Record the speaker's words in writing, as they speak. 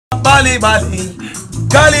Kali Bali,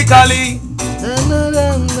 Kali Kali.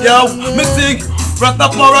 Yo, me think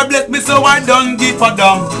Rastafaria bless me so I don't give a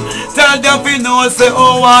damn. Tell them we know say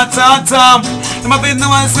oh what a time. Them fi know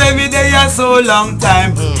say me there so long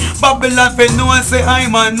time. Babylon fi know say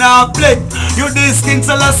I'm a now play. You this King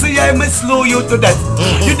Selassie I me slow you to death.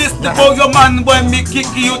 You this the boy your man boy me kick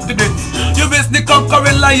you to death. You this the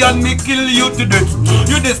conquering lion me kill you to death.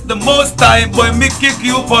 You this the most time boy me kick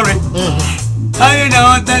you for it. I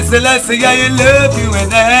know that Selassie I love you and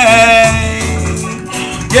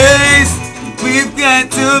yes, we've got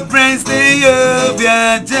to praise the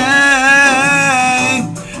Obiadan.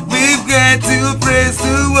 We've got to praise the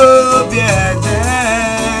Obiadan.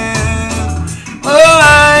 Oh,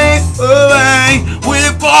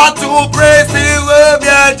 we've got to praise the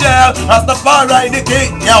Obiadan. Rastafari the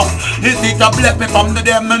king, yo. This is a bless me from the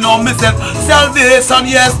them, I know myself. Salvation,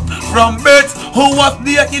 yes, from birth. Who was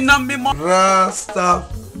there in me? Rastafari,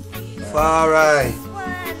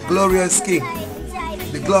 glorious king.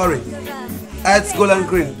 The glory, it's gold and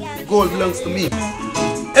green. Gold belongs to me.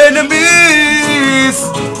 Enemies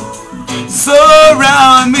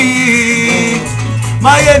surround me.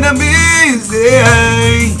 My enemies,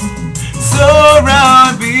 they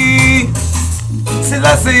surround me.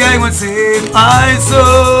 Selassie, I want to save my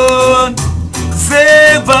soul.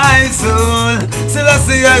 Save my soul.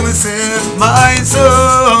 Selassie, I will save my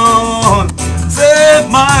soul. Save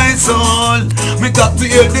my soul. Me got to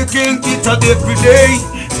hear the king each and every day.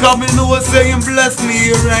 Come in who saying bless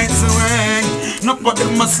me right away. No for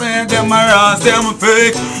them a say them a rise, them a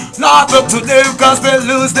fake. Not up to them cause they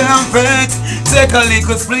lose them faith. Take a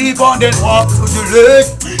little sleep and then walk to the lake.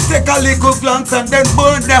 Take a little glance and then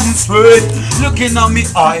burn them straight. Looking at me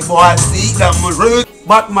eye boy I see them red.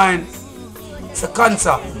 But mine, it's a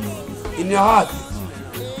cancer in your heart.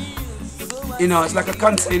 You know, it's like a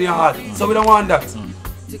cancer in your heart. So we don't want that.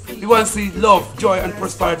 We want to see love, joy and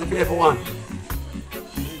prosperity for everyone.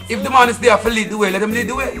 If the man is there for lead the way, let him lead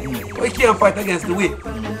the way. We can't fight against the way.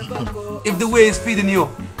 If the way is feeding you,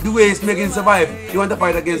 the way is making you survive, you want to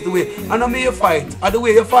fight against the way. And not me you fight, or the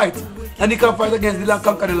way you fight. And you can't fight against the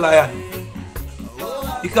conquering lion.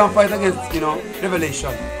 You can't fight against, you know,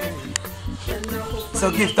 revelation.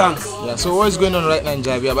 So give thanks. Yeah, so what is going on right now in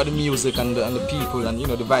Njie B about the music and the people and you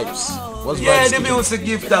know the vibes? What's yeah, vibes the music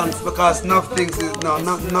give thanks because enough things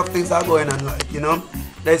are going on, like, you know.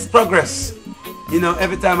 There's progress. You know,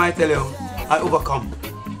 every time I tell you, I overcome.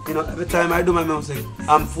 You know, every time I do my music,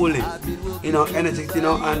 I'm fully, you know, energetic, you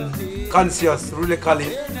know, and conscious, really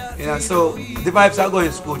clean. You know, so the vibes are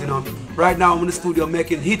going good, you know. Right now I'm in the studio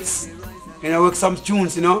making hits. You know, work some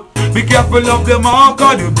tunes, you know. Be careful of the mark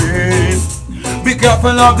of the beast. Be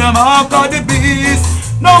careful of the mark of the beast.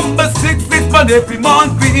 Number 6 is for every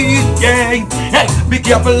man beat, yeah. Hey, be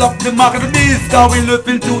careful of the mark of the beast. Cause we live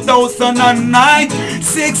in 2009.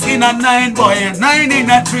 6 in a 9, boy, 9 in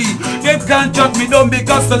a 3. They can't shut me down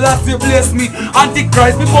because the last you bless me.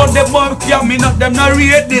 Antichrist before them more care me, not them not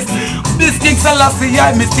read this. This King Selassie,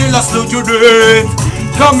 I me still a slow to death.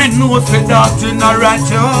 Come in, no say that in a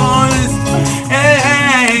righteous.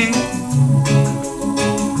 Hey,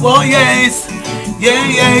 oh yes,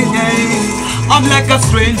 yeah. I'm like a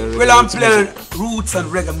stranger. Well, I'm playing roots and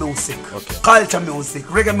reggae music, culture music.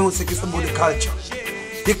 Reggae music is about the culture.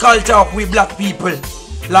 The culture of we black people.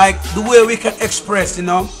 Like the way we can express, you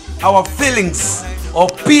know, our feelings, our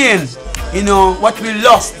pain, you know, what we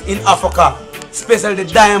lost in Africa. Especially the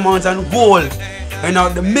diamonds and gold, you know,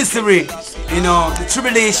 the misery, you know, the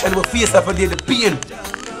tribulation we face every day, the pain.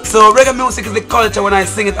 So reggae music is the culture. When I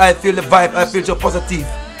sing it, I feel the vibe, I feel so positive.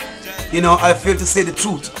 You know, I feel to say the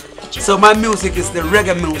truth. So my music is the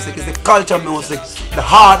reggae music, is the culture music, the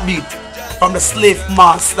heartbeat from the slave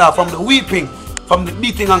master, from the weeping, from the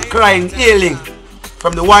beating and crying, ailing,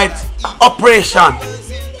 from the white oppression,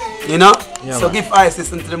 you know. Yeah, so man. Give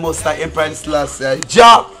ISIS into the Most High Empire Selassie,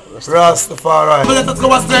 Jah Rastafari. Let us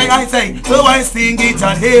go astray, I say, so I sing it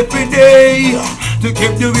on every day to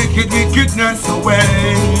keep the wickedness away.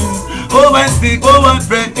 Oh, I sing, oh, I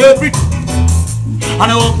pray every day. And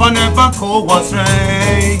I hope I never go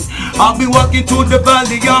astray. I'll be walking through the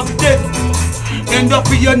valley of death. End up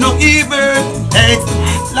fear no evil. Hey,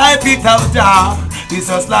 life without Jah is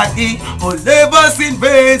just like he who labors in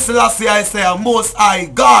vain. Selassie, I say, Most High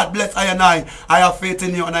God bless I and I. I have faith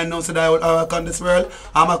in you and I know that I will overcome this world.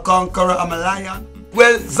 I'm a conqueror, I'm a lion.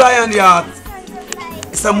 Well, Zion Yard,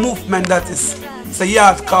 it's a movement that is, it's a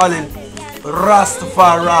yard calling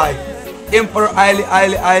Rastafari. Emperor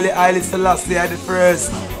Haile Selassie the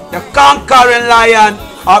first, the conquering lion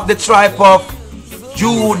of the tribe of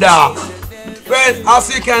Judah. Well,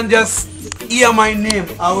 as you can just hear my name,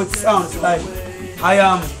 how it sounds like I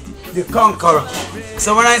am the conqueror.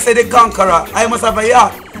 So when I say the conqueror, I must have a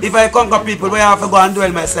yacht. If I conquer people, where I have to go and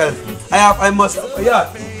dwell myself. I must have a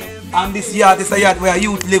yacht. And this yacht is a yacht where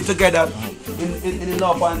youth live together in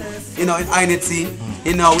love and, you know, in unity.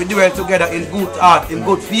 You know, we dwell together in good heart, in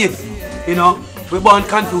good faith. You know, we burn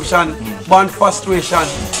confusion, burn frustration,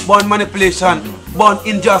 burn manipulation, burn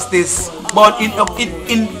injustice, burn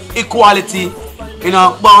inequality, you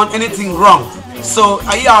know, burn anything wrong. So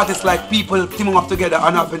a yacht is like people teaming up together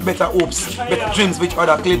and having better hopes, better dreams with each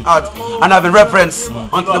other, clean heart, and having reference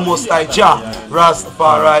unto the Most High Jah,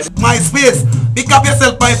 Rastafaria. My space, pick up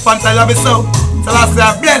yourself, my fans, I love it so. So I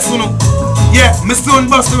say, bless you know. Yeah, my son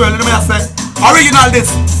bust the world, let me say. Original this,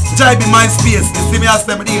 Njie B My Space. You see me as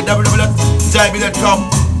them here, www.njieb.com.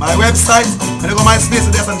 My website, and you go my space,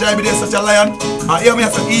 there's a Njie B there's such a lion. And here me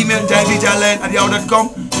have some email, njieb@lion@yahoo.com.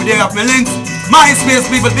 There have my links. My space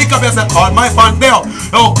people, pick up yourself, all my fans there.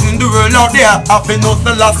 Out in the world out there, I've been no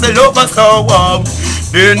the last love us so warm.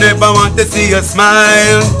 They never want to see you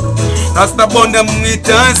smile. That's the bond them with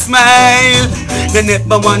a smile. They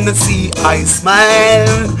never want to see I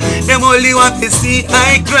smile. Them only want to see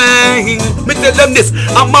I crying. Me tell them this,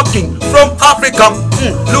 I'm a king from Africa.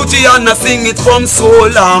 Luciana sing it from so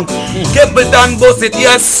long. Capleton boss it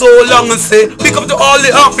yes so long and say, pick up to all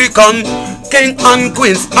the African king and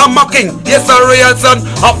queens. I'm a king, yes a real son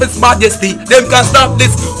of his majesty. Them can stop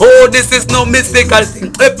this, oh this is no mystical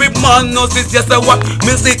thing. Every man knows it's just a what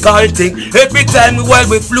mystical thing. Every time while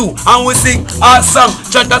we flew and we sing our song,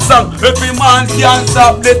 chant a song, every man can't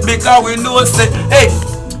stop this because we know say, hey,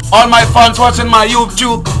 all my fans watching my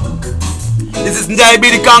YouTube, this is Njie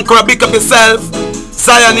B the Conqueror, pick up yourself,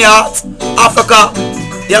 Zion Yacht, Africa.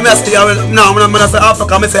 Yeah, me say, now I'm gonna say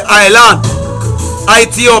Africa, I say island.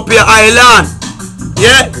 Ethiopia island,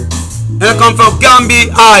 yeah, and I come from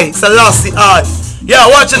Gambia, Selassie, yeah,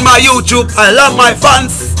 watching my YouTube, I love my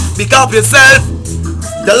fans, pick up yourself,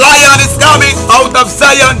 the lion is coming out of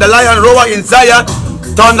Zion, the lion roar in Zion,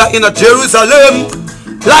 thunder in a Jerusalem,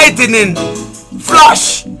 lightning,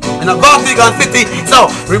 flash, in a Vatican city, so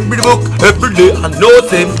read the book every day and know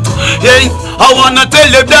them, yeah, I wanna tell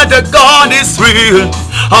them that the God is real,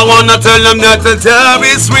 I wanna tell them that the devil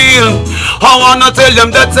is real, I wanna tell them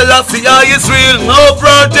that Selassie is real. No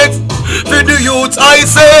projects for the youth, I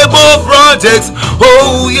say more projects.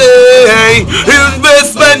 Oh yeah,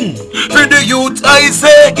 investment for the youth, I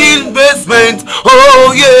say investment.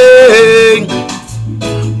 Oh yeah,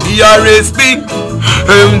 ERSP,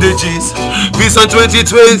 MDGs, Vision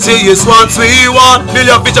 2020 is what we want. Build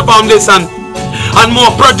your future foundation and more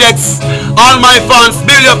projects. All my fans,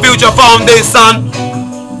 build your future foundation.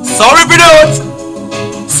 Sorry for that.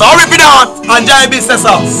 Sorry for that. And Njie B says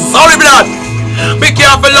so. Sorry for that. Be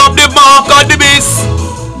careful of the mark of the beast.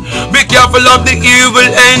 Be careful of the evil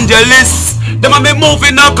angelists. They might be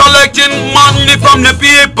moving and collecting money from the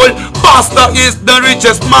people. Pastor is the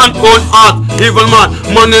richest man on earth. Evil man,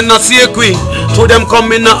 money not sacred. To them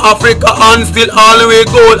come in Africa and still always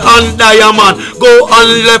gold and diamond. Go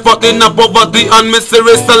and left out in poverty and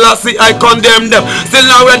misery. Selassie, I condemn them. Still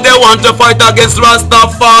now when they want to fight against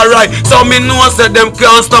Rastafari, so me know say them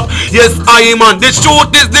can't stop. Yes, I man. The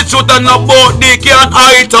truth is the truth and about they can't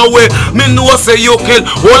hide away. Me know say you kill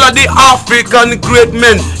all of the African great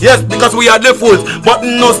men. Yes, because we are the fools. But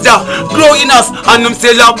no star grow in us and them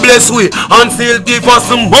still are blessed we and still give us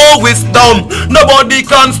some more wisdom. Nobody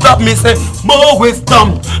can stop me say more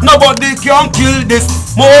wisdom. Nobody can kill this.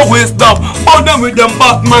 More wisdom. Burn them with them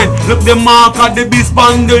bad mind. Look the mark of the beast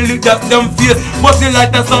and the lick that them face. But the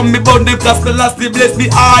light is on me burn them cause the last bless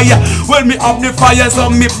me higher. When me up the fire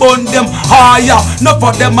so me burn them higher. Not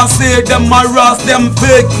for them I say them I rust them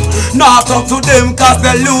fake. Not talk to them cause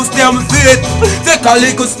they lose them faith. Take a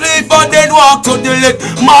little sleep and then walk to the lake.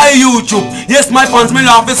 My YouTube. Yes my fans me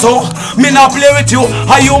love it so. Me not play with you.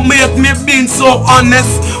 How you make me being so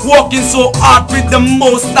honest. Working so hard with the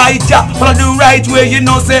Most High Jah. For the right way you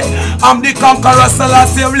know say I'm the conqueror.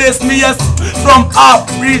 Selassie bless me yes. From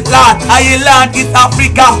Africa, island is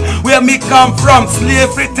Africa. Where me come from.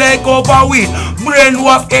 Slavery take over with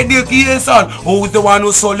brainwash education. Who's the one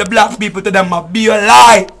who sold the black people to them a be a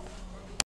lie?